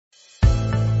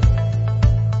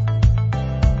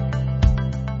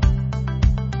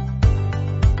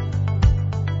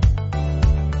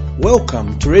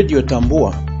Welcome to Radio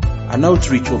Tambua, an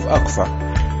outreach of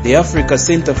ACFA, the Africa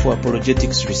Center for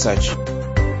Apologetics Research.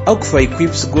 ACFA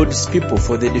equips God's people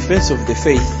for the defense of the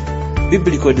faith,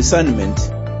 biblical discernment,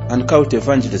 and cult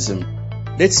evangelism.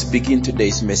 Let's begin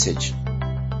today's message.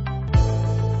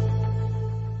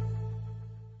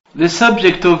 The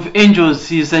subject of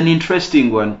angels is an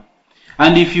interesting one.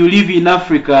 And if you live in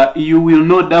Africa, you will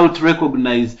no doubt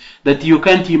recognize that you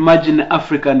can't imagine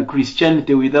African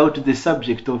Christianity without the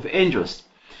subject of angels.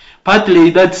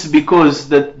 Partly that's because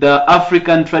that the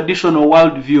African traditional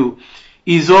worldview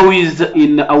is always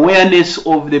in awareness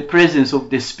of the presence of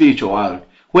the spiritual world,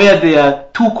 where there are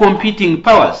two competing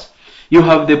powers. You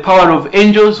have the power of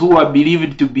angels, who are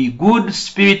believed to be good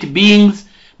spirit beings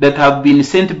that have been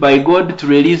sent by God to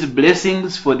release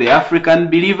blessings for the African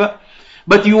believer.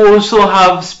 But you also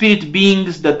have spirit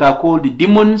beings that are called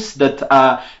demons, that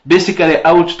are basically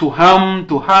out to harm,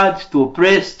 to hurt, to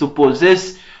oppress, to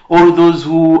possess all those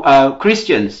who are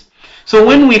Christians. So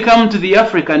when we come to the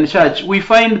African church, we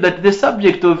find that the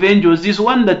subject of angels is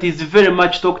one that is very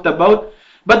much talked about,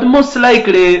 but most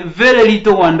likely very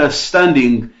little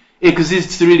understanding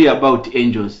exists really about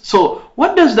angels. So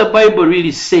what does the Bible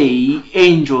really say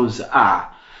angels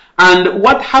are? And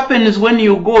what happens when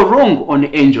you go wrong on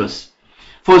angels?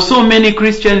 For so many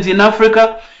Christians in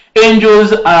Africa,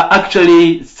 angels are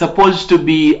actually supposed to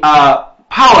be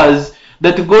powers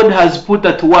that God has put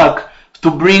at work to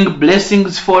bring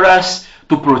blessings for us,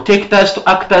 to protect us, to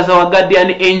act as our guardian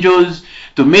angels,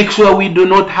 to make sure we do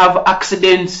not have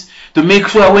accidents, to make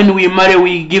sure when we marry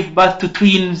we give birth to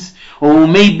twins, or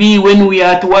maybe when we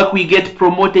are at work we get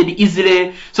promoted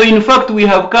easily. So in fact we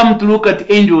have come to look at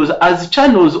angels as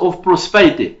channels of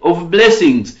prosperity, of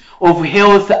blessings, of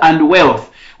health and wealth,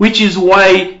 which is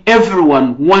why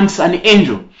everyone wants an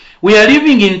angel. We are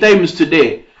living in times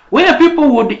today where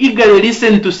people would eagerly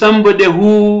listen to somebody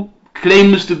who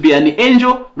claims to be an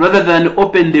angel rather than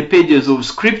open the pages of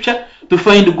scripture to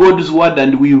find God's word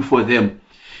and will for them.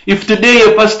 If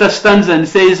today a pastor stands and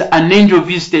says, "An angel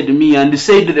visited me and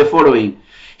said the following,"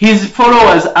 his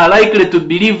followers are likely to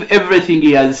believe everything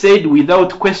he has said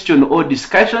without question or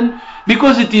discussion,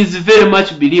 because it is very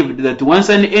much believed that once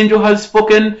an angel has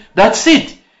spoken, that's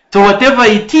it. So whatever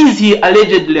it is he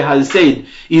allegedly has said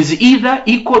is either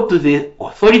equal to the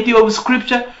authority of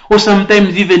scripture or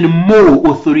sometimes even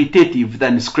more authoritative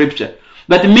than scripture.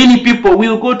 But many people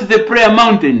will go to the prayer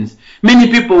mountains. Many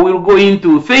people will go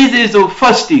into phases of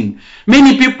fasting.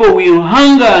 Many people will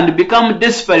hunger and become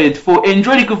desperate for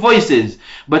angelic voices.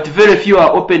 But very few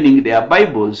are opening their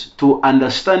Bibles to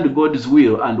understand God's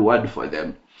will and word for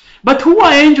them. But who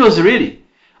are angels really?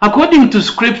 According to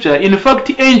scripture, in fact,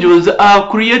 angels are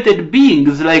created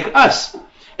beings like us.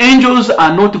 Angels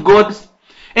are not gods.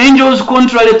 Angels,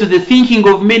 contrary to the thinking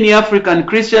of many African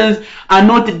Christians, are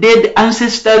not dead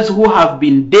ancestors who have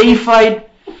been deified.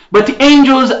 But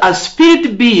angels are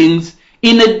spirit beings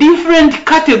in a different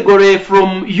category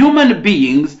from human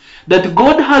beings that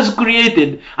God has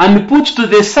created and put to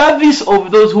the service of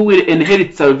those who will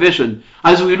inherit salvation,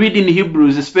 as we read in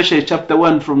Hebrews, especially chapter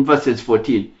 1 from verses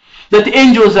 14. That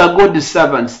angels are God's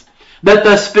servants that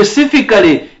are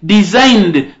specifically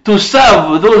designed to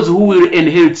serve those who will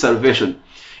inherit salvation.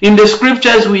 In the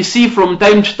scriptures we see from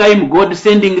time to time God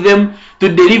sending them to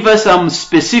deliver some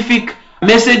specific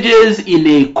messages in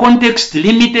a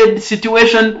context-limited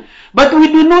situation, but we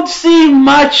do not see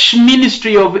much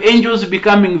ministry of angels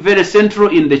becoming very central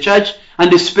in the church,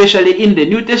 and especially in the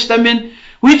New Testament,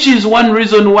 which is one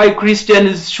reason why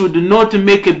Christians should not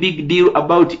make a big deal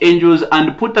about angels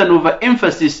and put an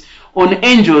overemphasis on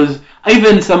angels,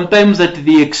 even sometimes at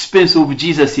the expense of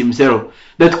Jesus himself.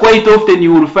 That quite often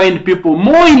you will find people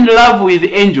more in love with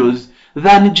angels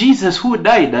than Jesus, who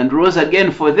died and rose again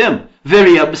for them.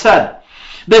 Very absurd.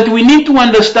 That we need to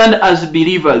understand as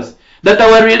believers that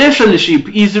our relationship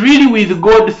is really with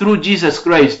God through Jesus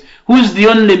Christ, who is the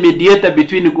only mediator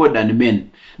between God and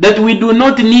men. That we do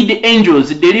not need angels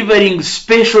delivering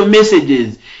special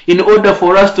messages in order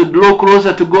for us to draw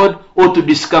closer to God or to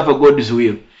discover God's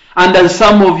will. And as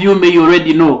some of you may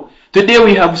already know, today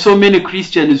we have so many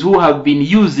Christians who have been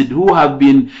used, who have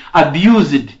been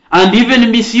abused, and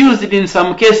even misused in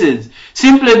some cases,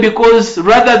 simply because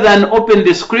rather than open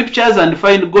the scriptures and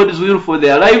find God's will for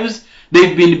their lives,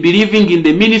 they've been believing in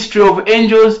the ministry of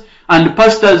angels and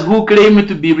pastors who claim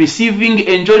to be receiving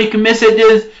angelic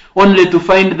messages, only to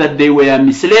find that they were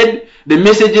misled. The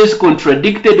messages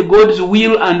contradicted God's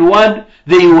will and word.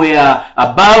 They were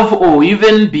above or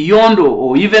even beyond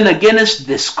or even against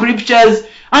the scriptures,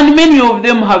 and many of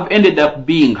them have ended up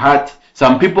being hurt.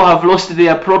 Some people have lost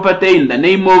their property in the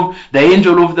name of the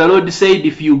angel of the Lord said,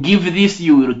 if you give this,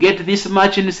 you will get this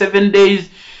much in 7 days.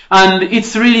 And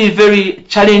it's really very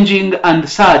challenging and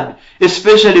sad,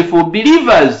 especially for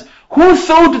believers who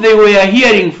thought they were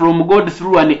hearing from God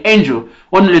through an angel,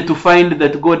 only to find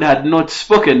that God had not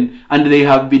spoken, and they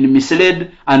have been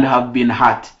misled and have been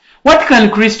hurt. What can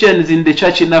Christians in the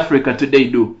church in Africa today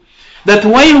do? That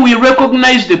while we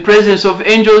recognize the presence of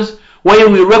angels,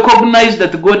 while we recognize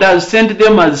that God has sent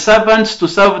them as servants to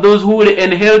serve those who will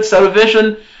inherit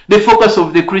salvation, the focus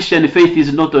of the Christian faith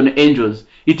is not on angels.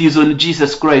 It is on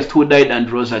Jesus Christ who died and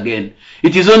rose again.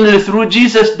 It is only through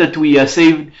Jesus that we are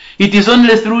saved. It is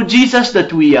only through Jesus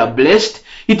that we are blessed.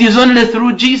 It is only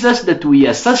through Jesus that we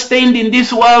are sustained in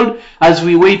this world as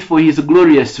we wait for his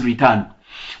glorious return.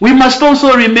 We must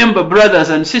also remember, brothers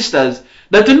and sisters,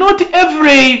 that not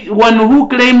everyone who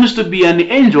claims to be an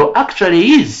angel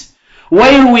actually is.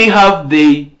 While we have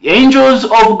the angels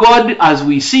of God as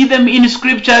we see them in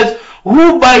scriptures,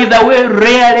 who by the way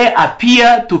rarely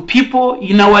appear to people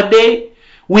in our day,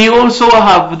 we also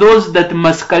have those that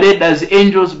masquerade as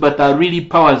angels but are really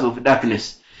powers of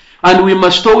darkness. And we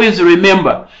must always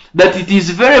remember that it is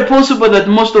very possible that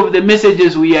most of the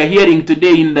messages we are hearing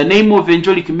today in the name of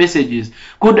angelic messages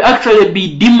could actually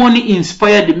be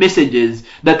demon-inspired messages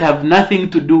that have nothing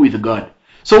to do with God.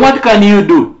 So what can you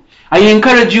do? I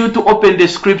encourage you to open the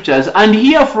scriptures and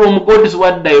hear from God's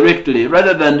word directly,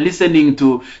 rather than listening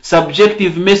to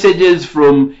subjective messages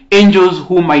from angels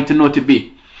who might not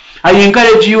be. I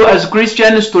encourage you as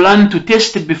Christians to learn to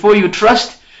test before you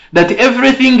trust, that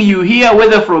everything you hear,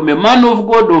 whether from a man of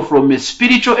God or from a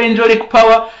spiritual angelic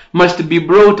power, must be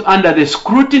brought under the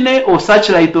scrutiny or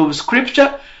searchlight of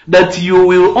scripture, that you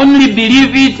will only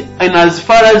believe it and as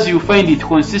far as you find it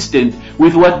consistent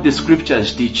with what the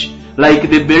scriptures teach, like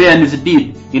the Bereans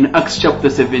did in Acts chapter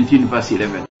 17 verse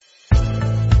 11.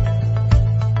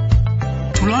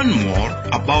 To learn more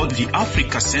about the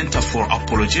Africa Center for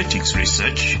Apologetics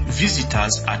Research, visit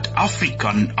us at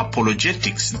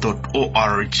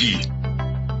africanapologetics.org.